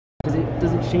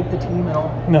Does it shape the team at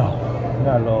all? No,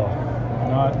 not at all.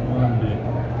 Not one bit.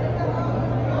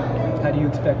 How do you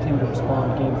expect him to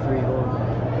respond to Game 3 at all?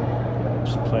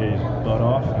 Just play his butt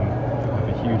off and have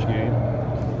a huge game.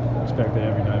 Expect that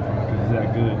every night from him because he's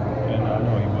that good, and I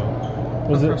know he will.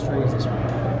 How frustrating is this one?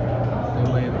 The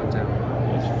way of the town.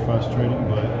 It's frustrating,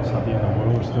 but it's not the end of the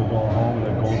world. We're still going home with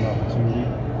a golden opportunity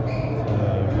to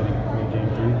win Game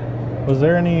 3. Was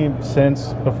there any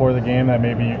sense before the game that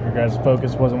maybe your guys'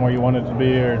 focus wasn't where you wanted it to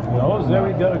be? Or no, it was there.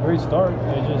 We got a great start.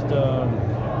 It just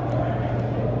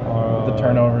the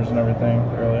turnovers and everything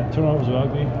earlier. Turnovers were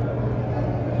ugly,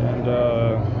 and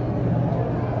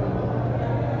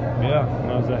yeah,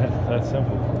 it was that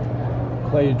simple.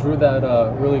 Clay, you drew that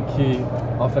really key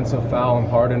offensive foul on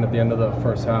Harden at the end of the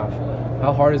first half.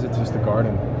 How hard is it just to guard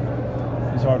him?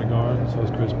 He's hard to guard. So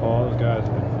is Chris Paul. Those guys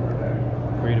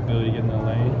have great ability to get in the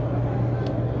lane,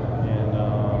 and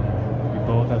we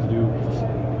all have to do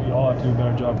a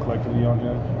better job collectively on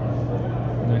him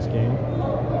next game.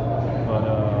 But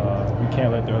we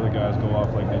can't let the other guys go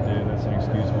off like they did. That's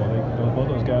inexcusable. Both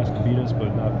those guys can beat us,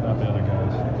 but not the other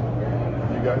guys.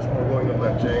 You guys are willing to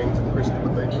let James and Chris do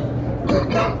what they do,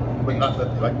 but not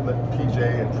let PJ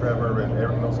and Trevor and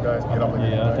Eric and those guys get off.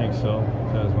 Yeah, I think so.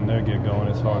 Because when they get going,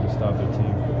 it's hard to stop their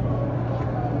team.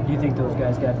 Do you think those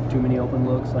guys got too many open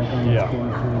looks like on Yeah,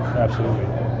 Game 3? absolutely.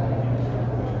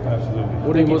 Absolutely.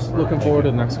 What are you most looking forward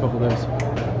to the next couple of days?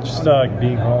 Just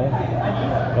being home.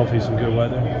 Hopefully some good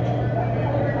weather.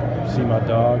 See my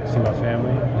dog, see my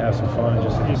family, and have some fun.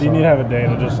 Do you need to have a day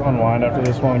to just unwind after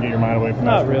this one and get your mind away from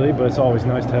that? Not really, but it's always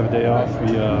nice to have a day off.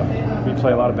 We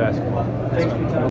play a lot of basketball. Thanks for your time.